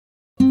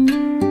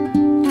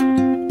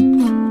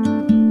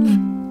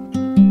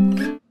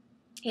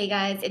Hey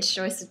guys, it's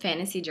Joyce with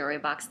Fantasy Jewelry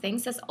Box.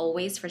 Thanks as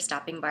always for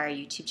stopping by our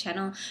YouTube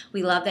channel.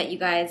 We love that you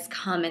guys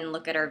come and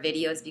look at our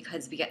videos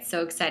because we get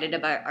so excited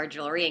about our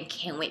jewelry and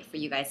can't wait for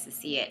you guys to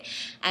see it.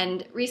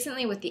 And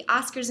recently with the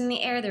Oscars in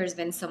the air, there's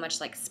been so much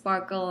like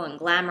sparkle and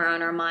glamour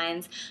on our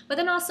minds. But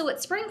then also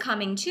with spring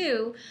coming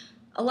too,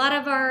 a lot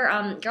of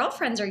our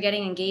girlfriends are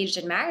getting engaged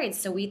and married,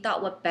 so we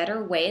thought what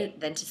better way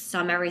than to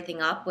sum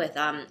everything up with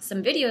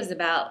some videos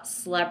about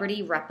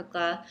celebrity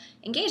replica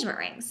engagement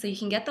rings. So you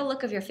can get the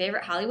look of your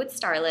favorite Hollywood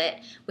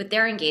starlet with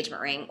their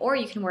engagement ring, or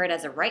you can wear it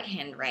as a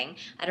right-hand ring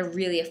at a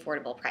really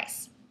affordable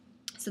price.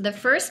 So the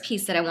first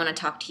piece that I want to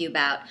talk to you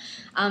about,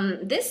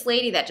 this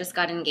lady that just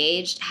got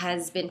engaged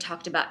has been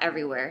talked about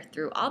everywhere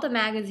through all the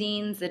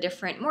magazines, the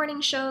different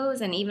morning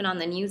shows, and even on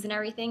the news and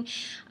everything.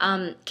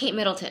 Kate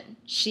Middleton.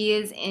 She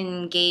is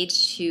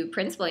engaged to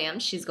Prince William.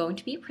 She's going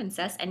to be a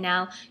princess, and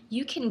now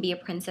you can be a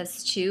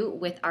princess too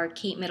with our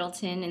Kate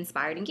Middleton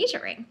inspired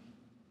engagement ring.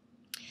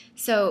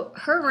 So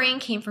her ring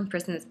came from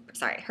Princess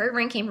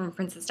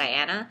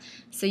Diana.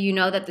 So you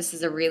know that this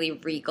is a really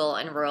regal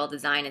and royal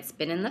design. It's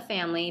been in the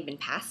family, been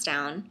passed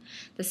down.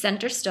 The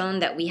center stone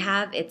that we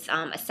have, it's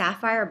a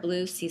sapphire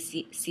blue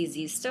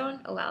CZ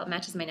stone. Oh wow, it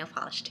matches my nail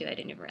polish too. I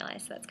didn't even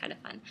realize, so that's kind of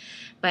fun.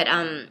 But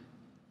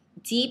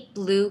deep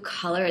blue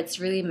color. It's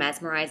really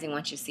mesmerizing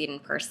once you see it in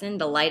person.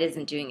 The light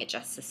isn't doing it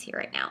justice here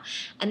right now.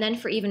 And then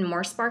for even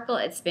more sparkle,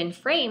 it's been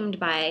framed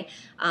by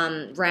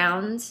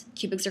round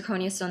cubic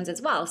zirconia stones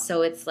as well.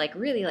 So it's like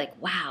really like,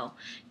 wow,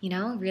 you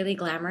know, really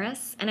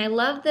glamorous. And I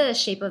love the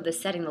shape of the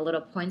setting, the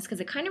little points,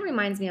 because it kind of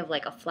reminds me of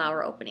like a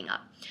flower opening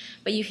up.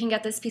 But you can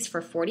get this piece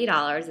for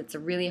 $40. It's a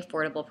really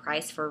affordable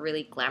price for a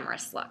really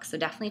glamorous look. So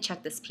definitely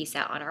check this piece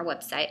out on our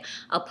website.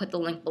 I'll put the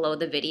link below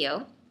the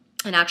video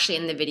and actually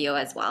in the video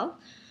as well.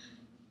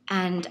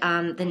 And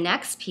the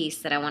next piece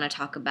that I want to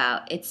talk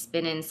about, it's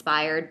been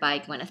inspired by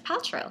Gwyneth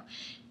Paltrow.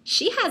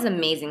 She has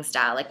amazing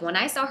style. Like when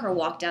I saw her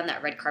walk down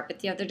that red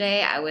carpet the other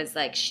day, I was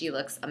like, she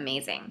looks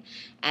amazing.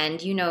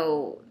 And you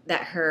know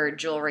that her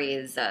jewelry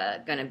is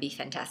going to be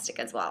fantastic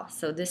as well.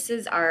 So this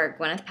is our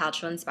Gwyneth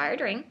Paltrow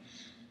inspired ring.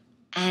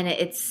 And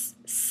it's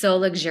so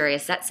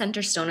luxurious. That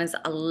center stone is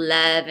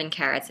 11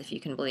 carats, if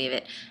you can believe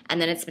it. And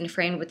then it's been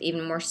framed with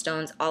even more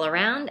stones all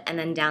around and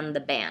then down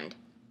the band.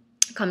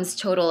 Comes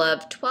total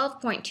of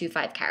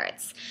 12.25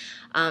 carats.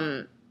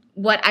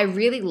 What I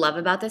really love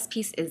about this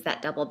piece is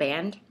that double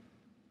band.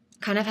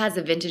 Kind of has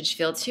a vintage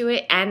feel to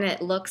it, and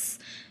it looks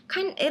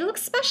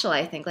special,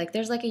 I think. Like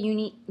there's like a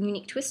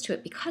unique twist to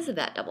it because of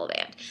that double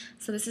band.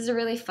 So this is a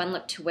really fun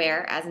look to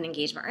wear as an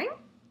engagement ring.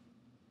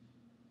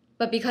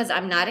 But because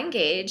I'm not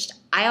engaged,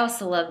 I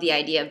also love the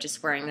idea of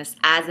just wearing this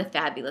as a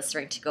fabulous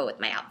ring to go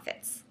with my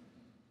outfits.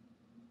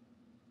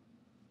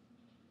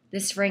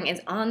 This ring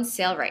is on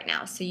sale right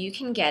now, so you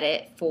can get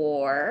it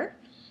for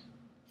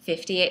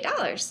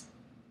 $58.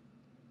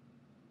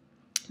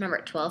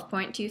 Remember,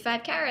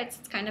 12.25 carats.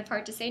 It's kind of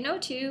hard to say no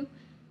to.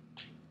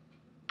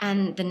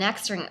 And the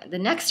next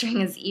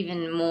ring is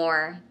even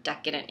more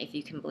decadent, if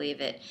you can believe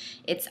it.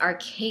 It's our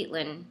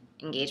Caitlyn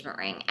engagement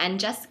ring. And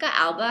Jessica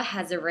Alba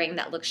has a ring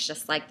that looks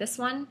just like this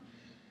one.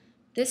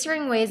 This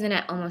ring weighs in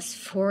at almost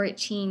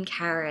 14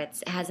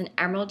 carats. It has an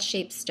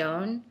emerald-shaped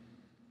stone.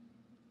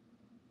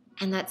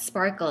 And that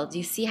sparkle, do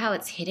you see how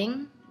it's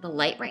hitting the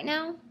light right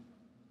now?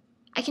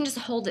 I can just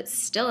hold it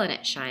still and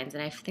it shines,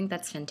 and I think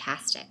that's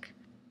fantastic.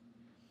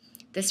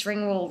 This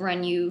ring will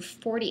run you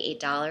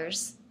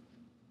 $48.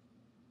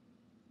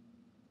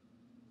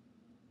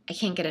 I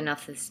can't get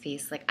enough of this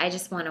piece. Like, I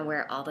just want to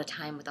wear it all the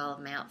time with all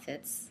of my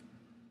outfits.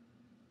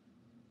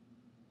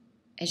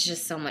 It's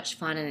just so much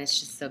fun, and it's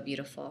just so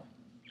beautiful.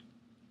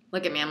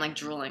 Look at me, I'm like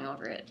drooling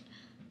over it.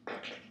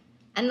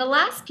 And the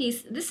last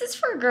piece, this is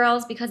for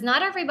girls because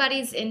not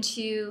everybody's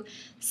into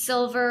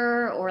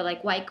silver or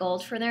like white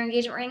gold for their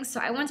engagement rings. So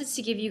I wanted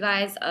to give you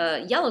guys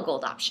a yellow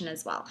gold option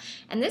as well.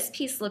 And this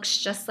piece looks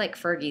just like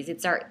Fergie's.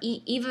 It's our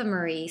Eva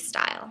Marie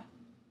style.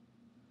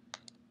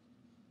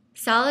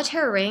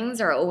 Solitaire rings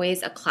are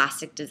always a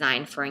classic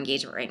design for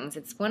engagement rings.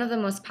 It's one of the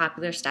most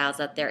popular styles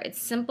out there. It's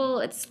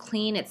simple, it's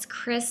clean, it's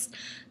crisp.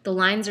 The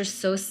lines are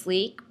so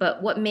sleek.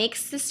 But what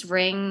makes this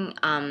ring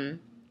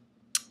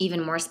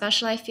even more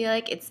special, I feel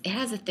like, it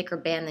has a thicker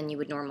band than you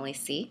would normally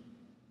see.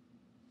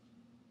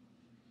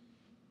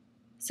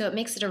 So it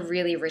makes it a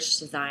really rich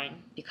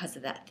design because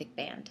of that thick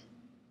band.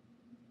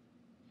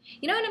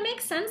 You know, and it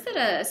makes sense that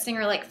a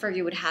singer like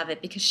Fergie would have it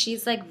because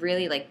she's like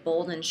really like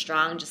bold and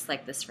strong, just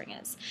like this ring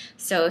is.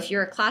 So if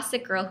you're a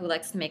classic girl who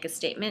likes to make a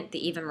statement,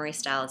 the Eva Marie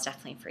style is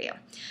definitely for you.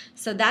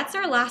 So that's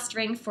our last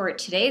ring for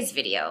today's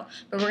video,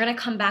 but we're going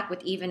to come back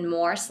with even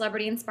more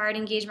celebrity-inspired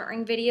engagement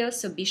ring videos,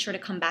 so be sure to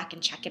come back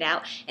and check it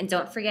out. And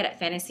don't forget, at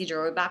Fantasy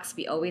Jewelry Box,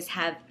 we always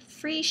have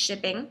free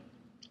shipping.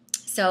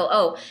 So,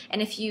 oh,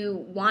 and if you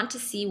want to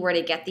see where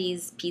to get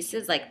these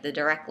pieces, like the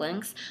direct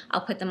links,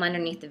 I'll put them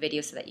underneath the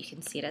video so that you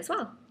can see it as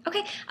well.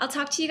 Okay, I'll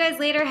talk to you guys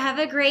later. Have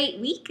a great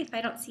week if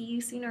I don't see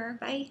you sooner.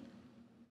 Bye.